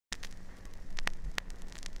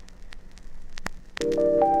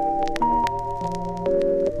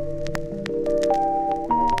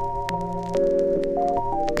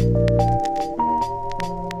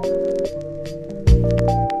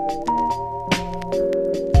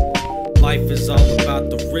Life is all about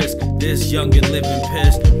the risk. This young and living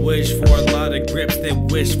pissed. Wish for a lot of grips, then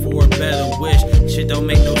wish for a better wish. Shit don't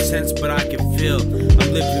make no sense, but I can feel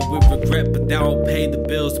I'm living with regret, but that don't pay the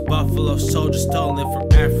bills. The Buffalo Soldier stolen from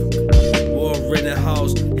Africa. War-ridden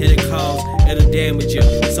halls, hidden calls, it'll damage you.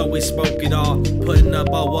 So we smoke it all, putting up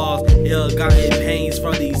our walls. Ill-gotten pains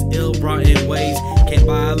from these ill-brought-in ways. Can't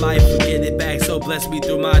buy a life or get it back, so bless me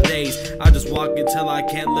through my days. I just walk until I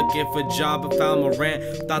can't, looking for a job and found my rant.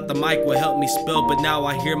 Thought the mic would help me spill, but now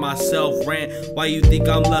I hear myself rant. Why you think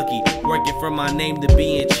I'm lucky? Working for my name to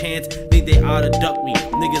be in chance. Think they oughta duck me.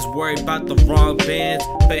 Niggas worried about the wrong bands.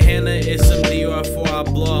 But Hannah is some Dior before I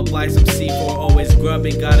blow up like some C4. Always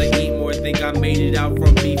grubbing, gotta eat more. Think I made it out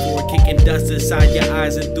from before. Kicking dust inside your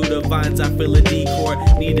eyes and through the vines. I feel a decor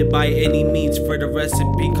needed by any means for the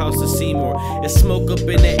recipe cost to see more. It's smoke up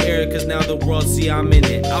in the air, cause now the world see I'm in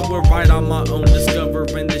it. I would write on my own,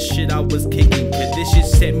 discovering the shit I was kicking. Cause this shit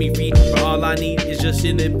set me free, but all I need is just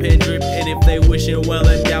an independent drip. And if they wishing well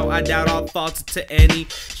in doubt, I doubt all thoughts to any.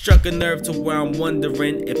 Struck a nerve to where I'm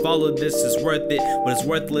wondering if all of this is worth it, but it's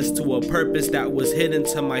worthless to a purpose that was hidden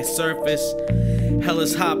to my surface. Hell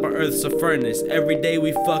is hot, but earth's a furnace. Every day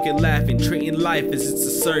we fucking laughing, treating life as it's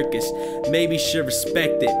a circus. Maybe should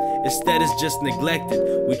respect it, instead it's just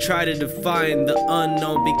neglected. We try to define the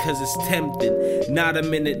unknown because it's tempting. Not a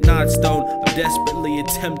minute, not stone, I'm desperately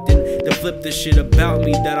attempting to flip the shit about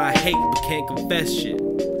me that I hate but can't confess shit.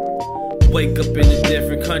 Wake up in a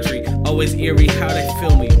different country, always eerie how they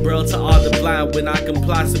feel me. Braille to all the blind, when I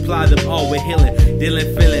comply, supply them all with healing.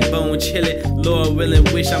 Dealing, feeling, bone chilling, Lord willing,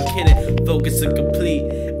 wish I'm kidding. Focus and complete,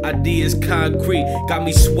 ideas concrete. Got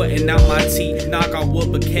me sweating out my teeth, knock on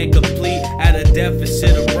wood but can't complete. At a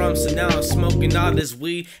deficit of rum, so now I'm smoking all this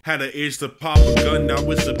weed. Had an itch to pop a gun, now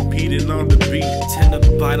it's a beating on the beat. Tend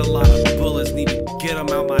to bite a lot of bullets, need to get them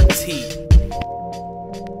out my teeth.